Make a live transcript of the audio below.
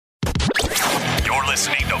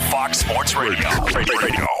listening to Fox Sports Radio.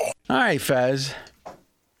 All right, Fez.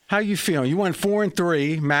 How you feeling? You went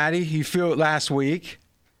 4-3. Maddie, you feel it last week.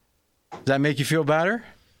 Does that make you feel better?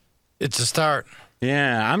 It's a start.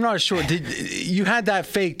 Yeah, I'm not sure. You had that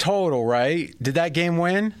fake total, right? Did that game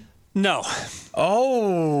win? No.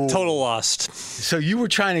 Oh. Total lost. So you were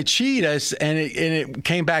trying to cheat us, and it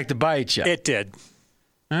came back to bite you. It did.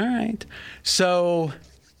 All right. So,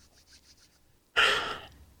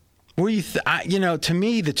 to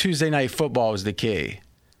me, the Tuesday night football is the key.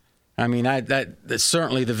 I mean, that's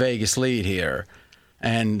certainly the Vegas lead here.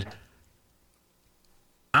 And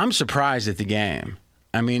I'm surprised at the game.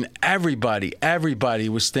 I mean, everybody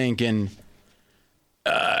was thinking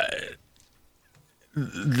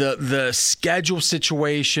the schedule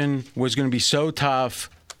situation was going to be so tough.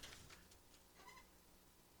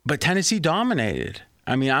 But Tennessee dominated.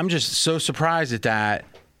 I mean, I'm just so surprised at that.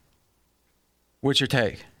 What's your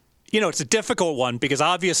take? It's a difficult one because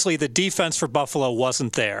obviously the defense for Buffalo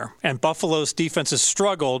wasn't there. And Buffalo's defense has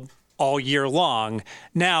struggled all year long.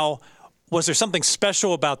 Now, was there something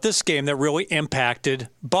special about this game that really impacted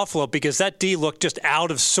Buffalo? Because that D looked just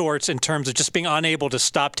out of sorts in terms of just being unable to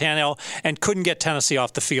stop Tannehill and couldn't get Tennessee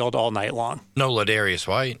off the field all night long. No Ladarius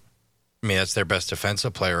White. I mean, that's their best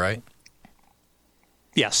defensive player, right?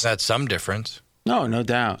 Yes. That's some difference. No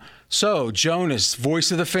doubt. So, Jonas, voice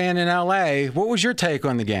of the fan in L.A., what was your take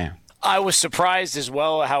on the game? I was surprised as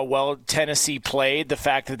well how well Tennessee played. The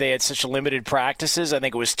fact that they had such limited practices. I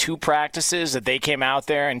think it was 2 practices that they came out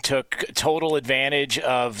there and took total advantage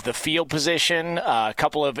of the field position. A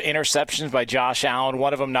couple of interceptions by Josh Allen.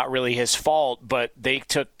 One of them not really his fault, but they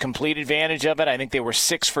took complete advantage of it. I think they were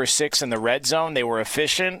 6 for 6 in the red zone. They were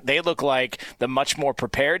efficient. They looked like the much more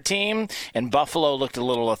prepared team, and Buffalo looked a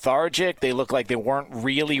little lethargic. They looked like they weren't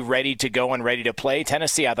really ready to go and ready to play.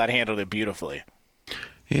 Tennessee, I thought, handled it beautifully.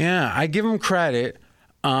 Yeah, I give them credit.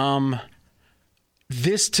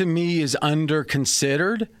 This, to me, is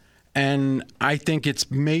under-considered, and I think it's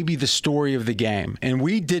maybe the story of the game. And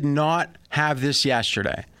we did not have this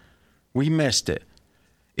yesterday. We missed it.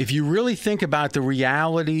 If you really think about the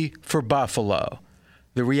reality for Buffalo,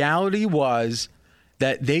 the reality was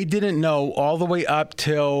that they didn't know all the way up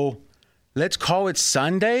till, let's call it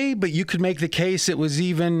Sunday, but you could make the case it was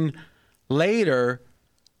even later,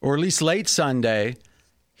 or at least late Sunday.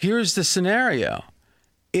 Here's the scenario.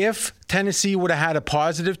 If Tennessee would have had a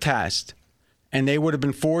positive test and they would have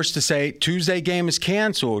been forced to say Tuesday game is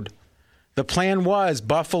canceled, the plan was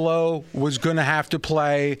Buffalo was going to have to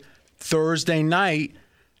play Thursday night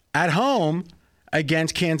at home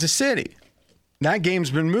against Kansas City. That game's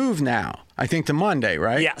been moved now, I think, to Monday,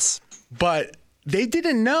 right? Yes. But they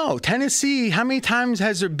didn't know. Tennessee, how many times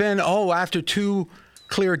has there been, after 2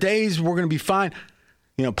 clear days, we're going to be fine?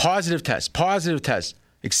 Positive test,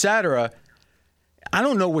 etc. I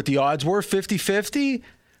don't know what the odds were, 50-50,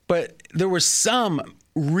 but there was some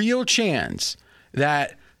real chance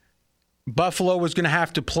that Buffalo was going to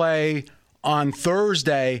have to play on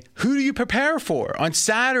Thursday. Who do you prepare for? On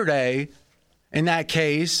Saturday, in that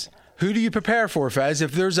case, who do you prepare for, Fez?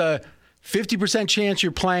 If there's a 50% chance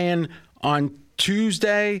you're playing on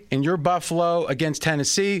Tuesday and you're Buffalo against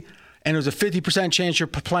Tennessee, and there's a 50% chance you're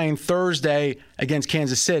playing Thursday against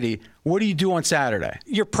Kansas City, what do you do on Saturday?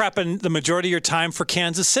 You're prepping the majority of your time for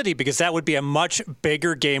Kansas City because that would be a much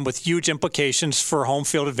bigger game with huge implications for home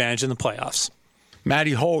field advantage in the playoffs.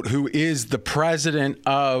 Matty Holt, who is the president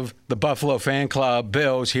of the Buffalo Fan Club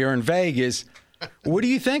Bills here in Vegas, what do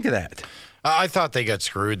you think of that? I thought they got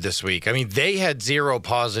screwed this week. I mean, they had 0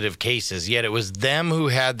 positive cases, yet it was them who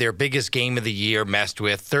had their biggest game of the year messed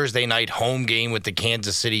with. Thursday night home game with the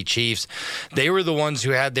Kansas City Chiefs. They were the ones who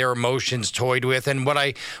had their emotions toyed with. And what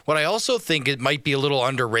I also think it might be a little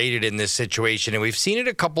underrated in this situation, and we've seen it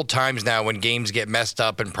a couple times now when games get messed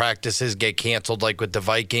up and practices get canceled, like with the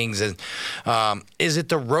Vikings, and is it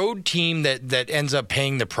the road team that ends up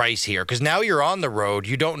paying the price here? Because now you're on the road.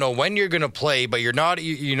 You don't know when you're going to play, but you're not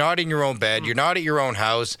in your own bed. You're not at your own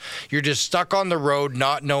house. You're just stuck on the road,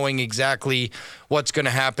 not knowing exactly what's going to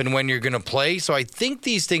happen when you're going to play. So I think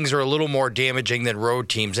these things are a little more damaging than road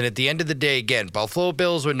teams. And at the end of the day, again, Buffalo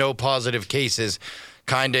Bills with no positive cases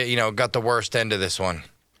kind of, got the worst end of this one.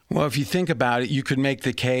 Well, if you think about it, you could make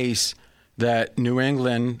the case that New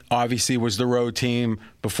England obviously was the road team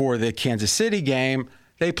before the Kansas City game.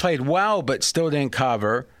 They played well, but still didn't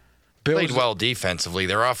cover. Bills played well defensively.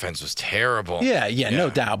 Their offense was terrible. Yeah, no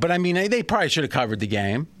doubt. But, I mean, they probably should have covered the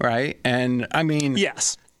game, right? And, I mean,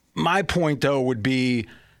 yes. My point, though, would be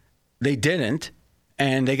they didn't,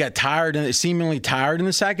 and they got seemingly tired in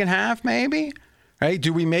the second half, maybe, right?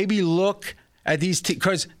 Do we maybe look at these teams?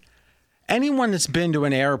 Because anyone that's been to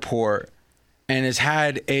an airport and has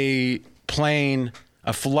had a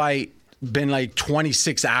flight been like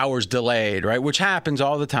 26 hours delayed, right? Which happens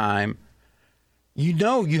all the time. You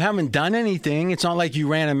know, you haven't done anything. It's not like you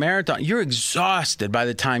ran a marathon. You're exhausted by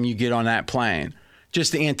the time you get on that plane.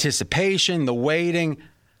 Just the anticipation, the waiting.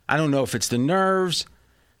 I don't know if it's the nerves.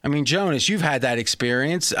 I mean, Jonas, you've had that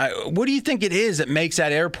experience. What do you think it is that makes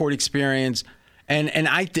that airport experience? And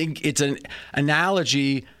I think it's an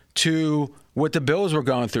analogy to what the Bills were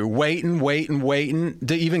going through, waiting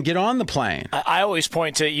to even get on the plane. I always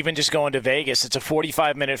point to even just going to Vegas. It's a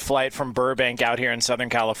 45-minute flight from Burbank out here in Southern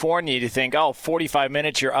California. You think, 45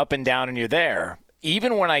 minutes, you're up and down and you're there.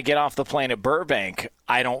 Even when I get off the plane at Burbank,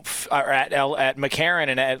 or at McCarran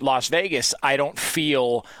and at Las Vegas, I don't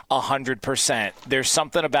feel 100%. There's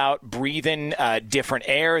something about breathing different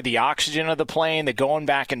air, the oxygen of the plane, the going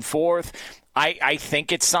back and forth. I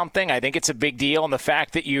think it's something. I think it's a big deal. And the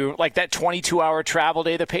fact that you, like that 22-hour travel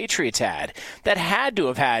day the Patriots had to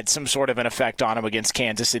have had some sort of an effect on them against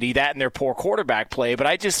Kansas City, that and their poor quarterback play. But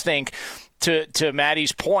I just think, to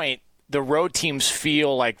Maddie's point, the road teams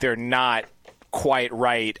feel like they're not quite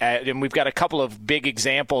right. And we've got a couple of big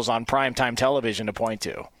examples on primetime television to point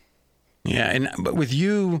to. Yeah, but with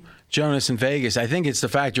you, Jonas, in Vegas, I think it's the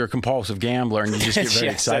fact you're a compulsive gambler and you just get very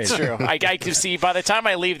excited. That's true. I can see by the time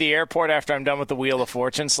I leave the airport after I'm done with the Wheel of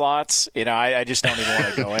Fortune slots, I just don't even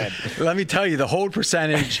want to go in. Let me tell you, the hold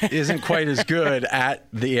percentage isn't quite as good at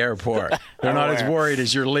the airport. They're not as worried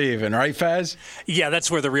as you're leaving, right, Fez? Yeah,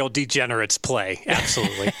 that's where the real degenerates play.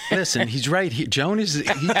 Absolutely. Listen, he's right here. Jonas,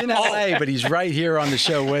 he's in L.A., but he's right here on the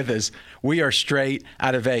show with us. We are straight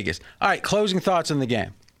out of Vegas. All right, closing thoughts on the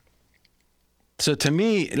game. So to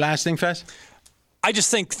me, last thing, Fez? I just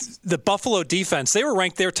think the Buffalo defense, they were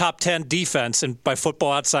ranked their top 10 defense and by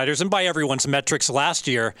Football Outsiders and by everyone's metrics last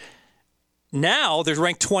year. Now they're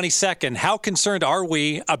ranked 22nd. How concerned are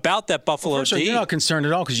we about that Buffalo D? You're not concerned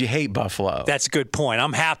at all because you hate Buffalo. That's a good point.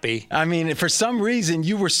 I'm happy. I mean, for some reason,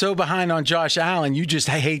 you were so behind on Josh Allen, you just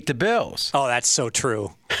hate the Bills. Oh, that's so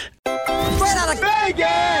true. Straight out of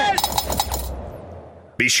Vegas!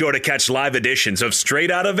 Be sure to catch live editions of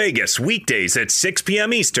Straight Outta Vegas weekdays at 6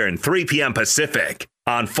 p.m. Eastern, 3 p.m. Pacific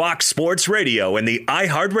on Fox Sports Radio and the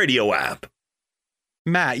iHeartRadio app.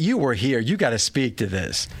 Matt, you were here. You got to speak to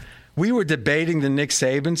this. We were debating the Nick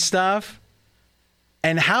Saban stuff.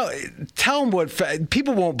 And tell them what,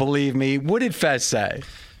 people won't believe me. What did Fez say?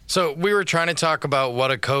 So we were trying to talk about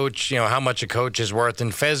what a coach, how much a coach is worth.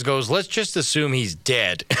 And Fez goes, let's just assume he's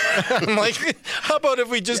dead. I'm like, how about if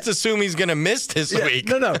we just assume he's going to miss this week?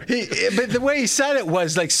 No. But the way he said it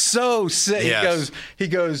was like so sick. Yes. He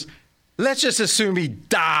goes, let's just assume he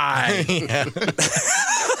died.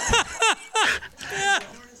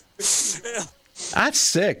 That's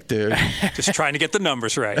sick, dude. Just trying to get the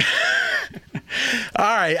numbers right. All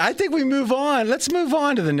right, I think we move on. Let's move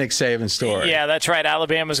on to the Nick Saban story. Yeah, that's right.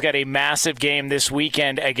 Alabama's got a massive game this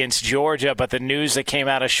weekend against Georgia, but the news that came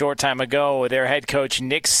out a short time ago, their head coach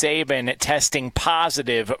Nick Saban testing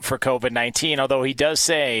positive for COVID-19, although he does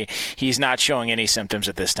say he's not showing any symptoms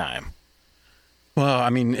at this time. Well, I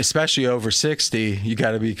mean, especially over 60, you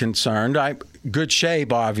got to be concerned. Good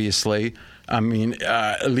shape, obviously. I mean,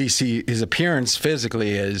 at least his appearance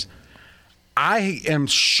physically is. I am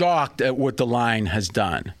shocked at what the line has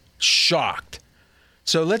done. Shocked.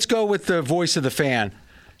 So let's go with the voice of the fan.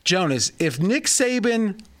 Jonas, if Nick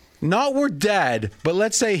Saban, not we're dead, but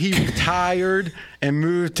let's say he retired and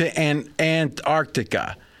moved to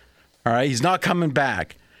Antarctica. All right, he's not coming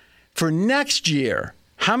back. For next year,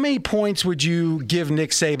 how many points would you give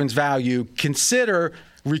Nick Saban's value? Consider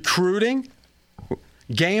recruiting,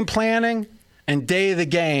 game planning, and day of the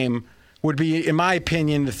game would be, in my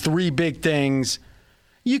opinion, the three big things.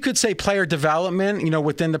 You could say player development,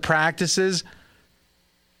 within the practices.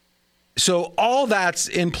 So all that's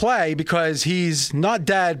in play because he's not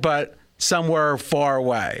dead, but somewhere far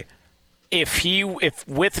away. If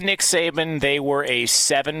with Nick Saban, they were a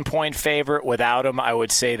 7-point favorite. Without him, I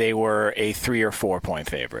would say they were a 3 or 4 point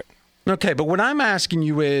favorite. Okay, but what I'm asking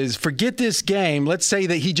you is, forget this game. Let's say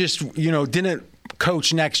that he just, didn't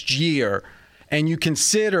coach next year. And you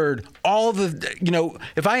considered all the,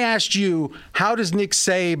 if I asked you, how does Nick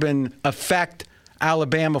Saban affect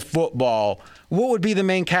Alabama football, what would be the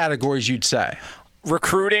main categories you'd say?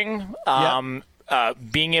 Recruiting,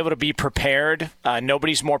 being able to be prepared.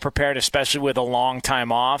 Nobody's more prepared, especially with a long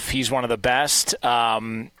time off. He's one of the best.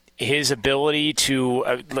 His ability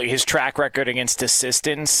to his track record against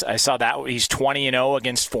assistants. I saw that he's 20-0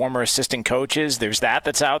 against former assistant coaches. There's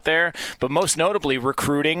that's out there. But most notably,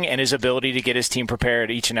 recruiting and his ability to get his team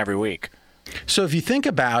prepared each and every week. So if you think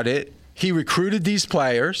about it, he recruited these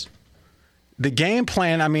players. the game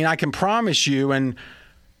plan, I mean, I can promise you, and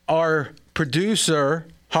our producer,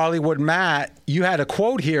 Hollywood Matt, you had a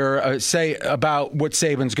quote here say about what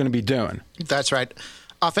Saban's going to be doing. That's right.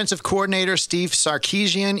 Offensive coordinator Steve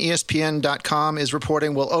Sarkisian, ESPN.com, is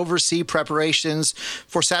reporting will oversee preparations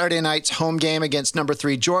for Saturday night's home game against number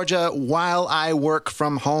 3 Georgia while I work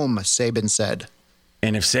from home, Saban said.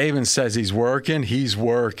 And if Saban says he's working, he's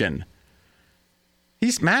working.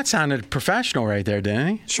 Matt sounded professional right there,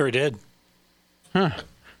 didn't he? Sure did. Huh.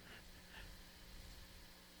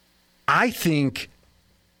 I think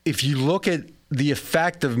if you look at the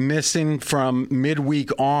effect of missing from midweek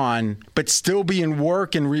on, but still being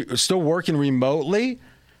still working remotely,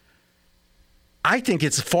 I think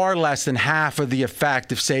it's far less than half of the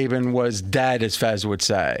effect if Saban was dead, as Fez would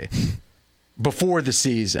say, before the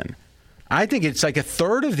season. I think it's like a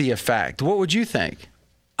third of the effect. What would you think?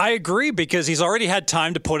 I agree, because he's already had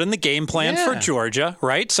time to put in the game plan for Georgia,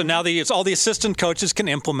 right? So now all the assistant coaches can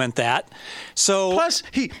implement that. So plus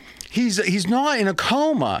he's not in a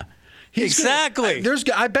coma. Exactly.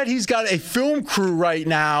 I bet he's got a film crew right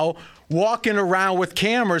now walking around with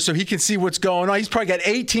cameras so he can see what's going on. He's probably got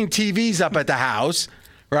 18 TVs up at the house,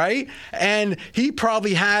 right? And he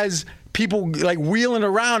probably has people like wheeling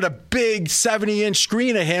around a big 70-inch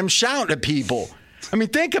screen of him shouting at people. I mean,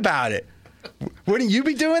 think about it. Wouldn't you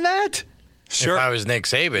be doing that? Sure. If I was Nick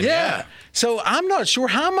Saban, yeah. So I'm not sure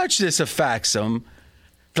how much this affects him.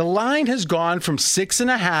 The line has gone from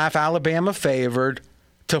 6.5 Alabama favored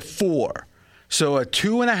to 4. So a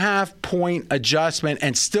 2.5-point adjustment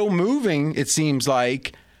and still moving, it seems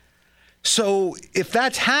like. So if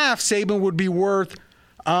that's half, Saban would be worth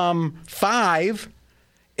 5.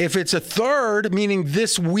 If it's a third, meaning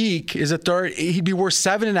this week is a third, he'd be worth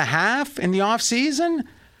 7.5 in the offseason.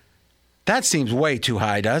 That seems way too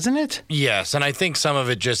high, doesn't it? Yes, and I think some of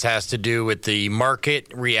it just has to do with the market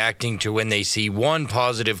reacting to when they see one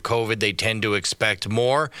positive COVID, they tend to expect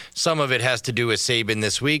more. Some of it has to do with Saban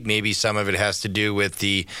this week. Maybe some of it has to do with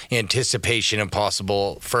the anticipation of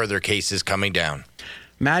possible further cases coming down.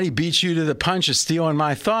 Matty beats you to the punch of stealing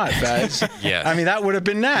my thought, Fez. Yeah. I mean, that would have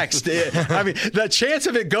been next. I mean, the chance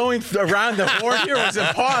of it going around the horn here was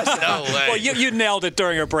impossible. No way. Well, you nailed it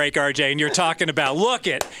during a break, RJ, and you're talking about,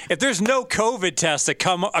 if there's no COVID tests that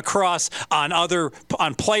come across on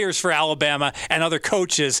players for Alabama and other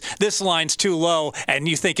coaches, this line's too low, and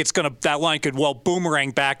you think that line could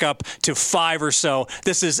boomerang back up to 5 or so.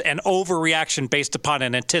 This is an overreaction based upon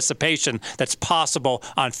an anticipation that's possible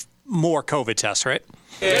on more COVID tests, right?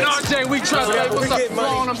 And RJ, we trust, baby. What's up? Flow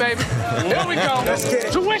on them, baby. Here we go.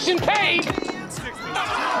 Tuition paid.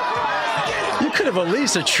 You could have at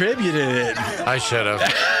least attributed it. I should have.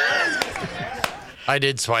 I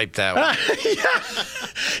did swipe that one. Yeah.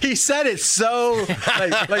 He said it so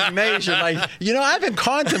like measured. I've been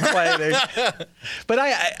contemplating. But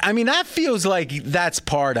I mean, that feels like that's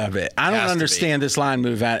part of it. I don't understand this line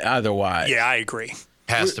move otherwise. Yeah, I agree.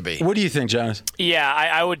 Has to be. What do you think, Jonas? Yeah,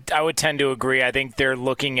 I would tend to agree. I think they're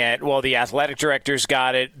looking at, the athletic director's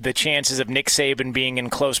got it. The chances of Nick Saban being in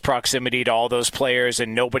close proximity to all those players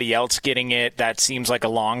and nobody else getting it, that seems like a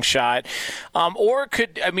long shot.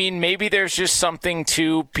 Maybe there's just something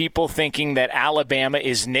to people thinking that Alabama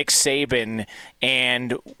is Nick Saban,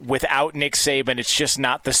 and without Nick Saban, it's just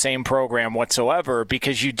not the same program whatsoever,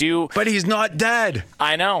 because you do. But he's not dead.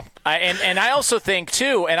 I know. And I also think,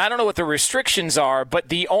 too, and I don't know what the restrictions are, but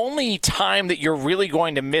the only time that you're really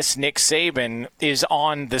going to miss Nick Saban is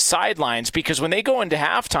on the sidelines, because when they go into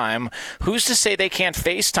halftime, who's to say they can't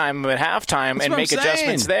FaceTime him at halftime and make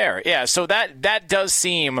adjustments there? Yeah, so that does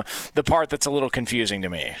seem the part that's a little confusing to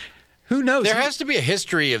me. Who knows? There has to be a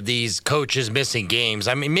history of these coaches missing games.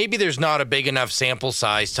 I mean, maybe there's not a big enough sample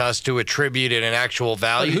size to us to attribute an actual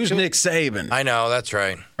value. Who's Nick Saban? I know, that's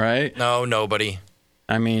right. Right? No, nobody.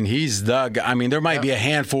 I mean, he's the guy. I mean, there might be a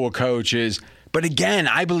handful of coaches. But again,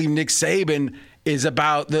 I believe Nick Saban is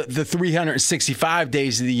about the 365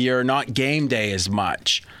 days of the year, not game day as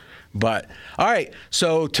much. But, all right,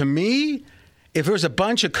 so to me, if there's a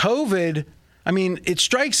bunch of COVID, I mean, it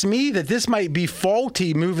strikes me that this might be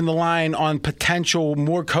faulty moving the line on potential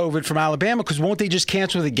more COVID from Alabama, because won't they just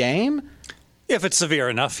cancel the game? If it's severe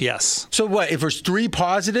enough, yes. So what, if there's 3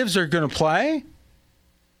 positives, they're going to play?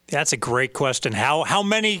 That's a great question. How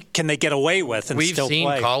many can they get away with and still play?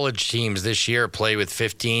 We've seen college teams this year play with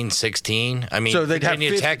 15, 16. I mean, so they'd have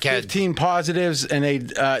Virginia Tech had 15 positives, and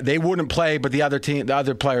they wouldn't play, but the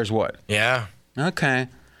other players would. Yeah. Okay.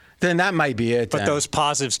 Then that might be it. But those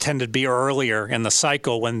positives tend to be earlier in the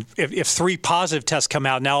cycle. When if 3 positive tests come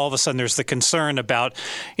out, now all of a sudden there's the concern about,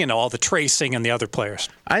 all the tracing and the other players.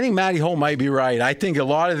 I think Matty Holt might be right. I think a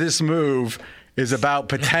lot of this move is about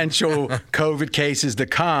potential COVID cases to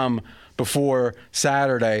come before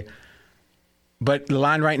Saturday. But the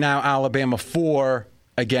line right now, Alabama 4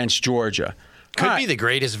 against Georgia. Could be the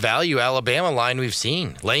greatest value Alabama line we've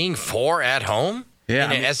seen. Laying 4 at home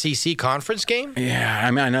in an SEC conference game? Yeah,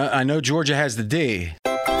 I mean, I know Georgia has the D.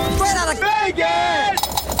 Straight out of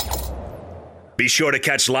Vegas! Be sure to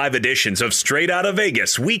catch live editions of Straight Outta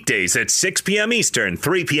Vegas weekdays at 6 p.m. Eastern,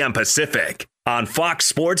 3 p.m. Pacific on Fox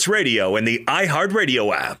Sports Radio and the iHeart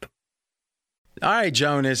Radio app. All right,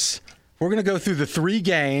 Jonas, we're going to go through the 3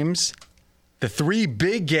 games, the 3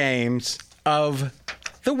 big games of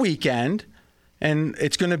the weekend, and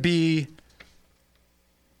it's going to be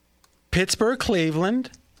Pittsburgh, Cleveland,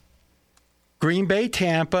 Green Bay,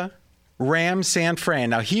 Tampa, Rams, San Fran.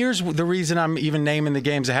 Now, here's the reason I'm even naming the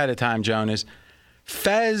games ahead of time, Jonas.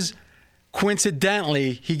 Fez,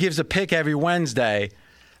 coincidentally, he gives a pick every Wednesday.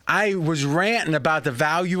 I was ranting about the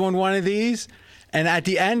value on one of these, and at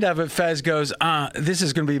the end of it, Fez goes, this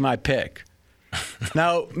is going to be my pick.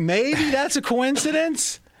 Now, maybe that's a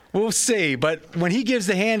coincidence. We'll see. But when he gives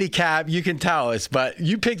the handicap, you can tell us. But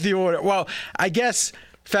you pick the order. Well, I guess,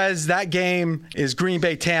 Fez, that game is Green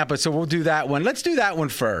Bay, Tampa, so we'll do that one. Let's do that one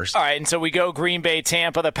first. All right, and so we go Green Bay,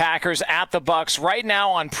 Tampa, the Packers at the Bucks. Right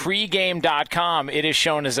now on pregame.com, it is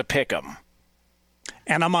shown as a pick'em.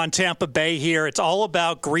 And I'm on Tampa Bay here. It's all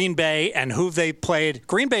about Green Bay and who they played.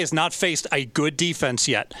 Green Bay has not faced a good defense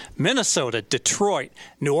yet. Minnesota, Detroit,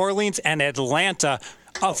 New Orleans, and Atlanta.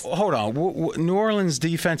 Hold on. New Orleans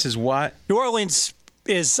defense is what? New Orleans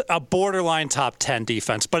is a borderline top 10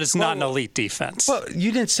 defense, but it's not an elite defense. Well,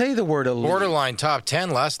 you didn't say the word elite. Borderline top 10.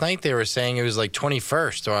 Last night they were saying it was like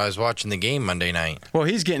 21st while I was watching the game Monday night. Well,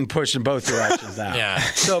 he's getting pushed in both directions now. Yeah.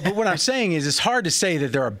 So, but what I'm saying is it's hard to say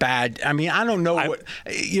that they're a bad. I mean, I don't know what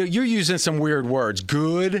you're using some weird words.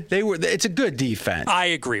 Good. It's a good defense. I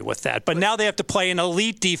agree with that. But now they have to play an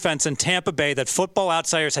elite defense in Tampa Bay that Football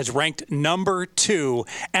Outsiders has ranked number 2.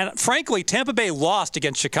 And frankly, Tampa Bay lost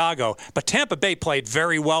against Chicago, but Tampa Bay played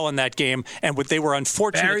very well in that game, and they were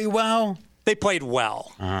unfortunate. Very well? They played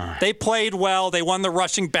well. They played well. They won the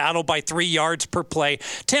rushing battle by 3 yards per play.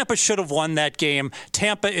 Tampa should have won that game.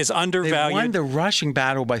 Tampa is undervalued. They won the rushing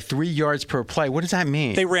battle by 3 yards per play. What does that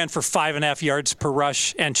mean? They ran for 5.5 yards per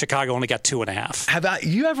rush, and Chicago only got 2.5. Have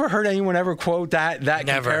you ever heard anyone ever quote that Never.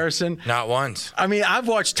 comparison? Not once. I mean, I've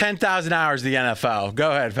watched 10,000 hours of the NFL. Go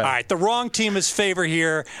ahead, Phil. All right, the wrong team is favored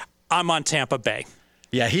here. I'm on Tampa Bay.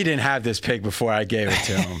 Yeah, he didn't have this pick before I gave it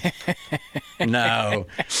to him. No.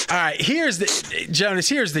 All right, Jonas,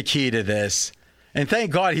 here's the key to this. And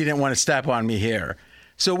thank God he didn't want to step on me here.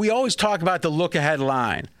 So we always talk about the look-ahead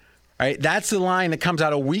line, right? That's the line that comes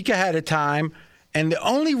out a week ahead of time. And the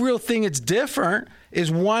only real thing that's different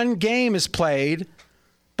is one game is played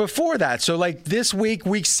before that. So like this week,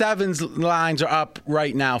 week 7's lines are up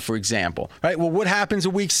right now, for example. Right? Well, what happens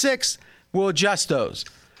in week 6? We'll adjust those.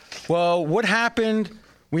 Well, what happened?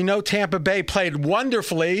 We know Tampa Bay played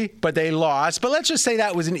wonderfully, but they lost. But let's just say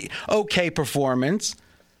that was an okay performance.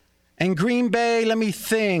 And Green Bay, let me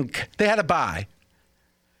think, they had a bye.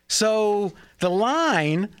 So the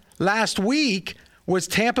line last week was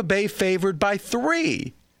Tampa Bay favored by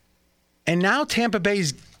 3. And now Tampa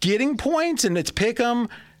Bay's getting points, and it's pick 'em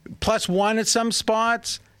 +1 at some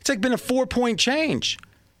spots. It's like been a 4-point change.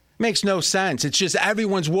 Makes no sense. It's just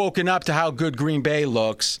everyone's woken up to how good Green Bay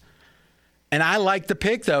looks. And I like the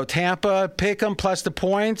pick, though. Tampa, pick them plus the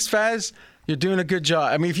points, Fez. You're doing a good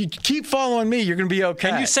job. I mean, if you keep following me, you're going to be okay.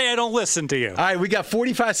 And you say I don't listen to you. All right, we got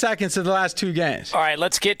 45 seconds to the last 2 games. All right,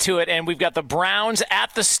 let's get to it. And we've got the Browns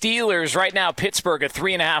at the Steelers right now. Pittsburgh, a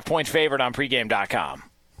 3.5-point favorite on pregame.com.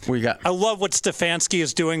 I love what Stefanski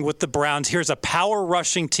is doing with the Browns. Here's a power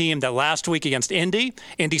rushing team that last week against Indy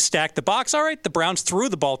stacked the box. All right, the Browns threw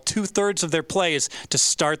the ball 2/3 of their plays to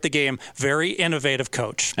start the game. Very innovative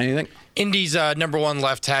coach. Anything? Indy's number 1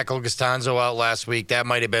 left tackle, Costanzo, out last week. That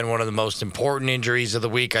might have been one of the most important injuries of the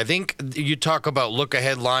week. I think you talk about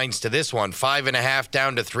look-ahead lines to this one. 5.5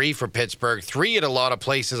 down to 3 for Pittsburgh. 3 at a lot of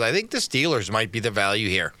places. I think the Steelers might be the value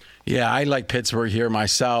here. Yeah, I like Pittsburgh here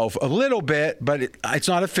myself a little bit, but it's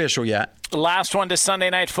not official yet. Last one to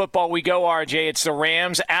Sunday Night Football. We go, RJ. It's the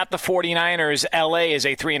Rams at the 49ers. LA is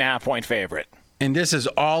a 3.5-point favorite. And this is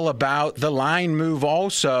all about the line move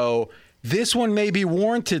also. This one may be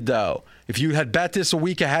warranted, though. If you had bet this a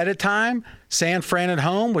week ahead of time, San Fran at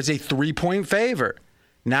home was a 3-point favorite.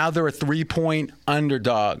 Now they're a 3-point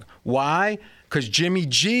underdog. Why? Because Jimmy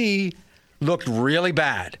G looked really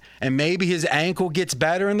bad. And maybe his ankle gets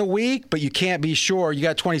better in the week, but you can't be sure. You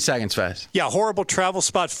got 20 seconds, Fez. Yeah, horrible travel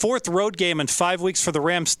spot. 4th road game in 5 weeks for the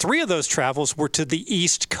Rams. 3 of those travels were to the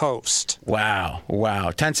East Coast. Wow.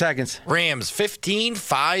 10 seconds. Rams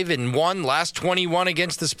 15-5-1, last 21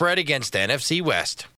 against the spread against NFC West.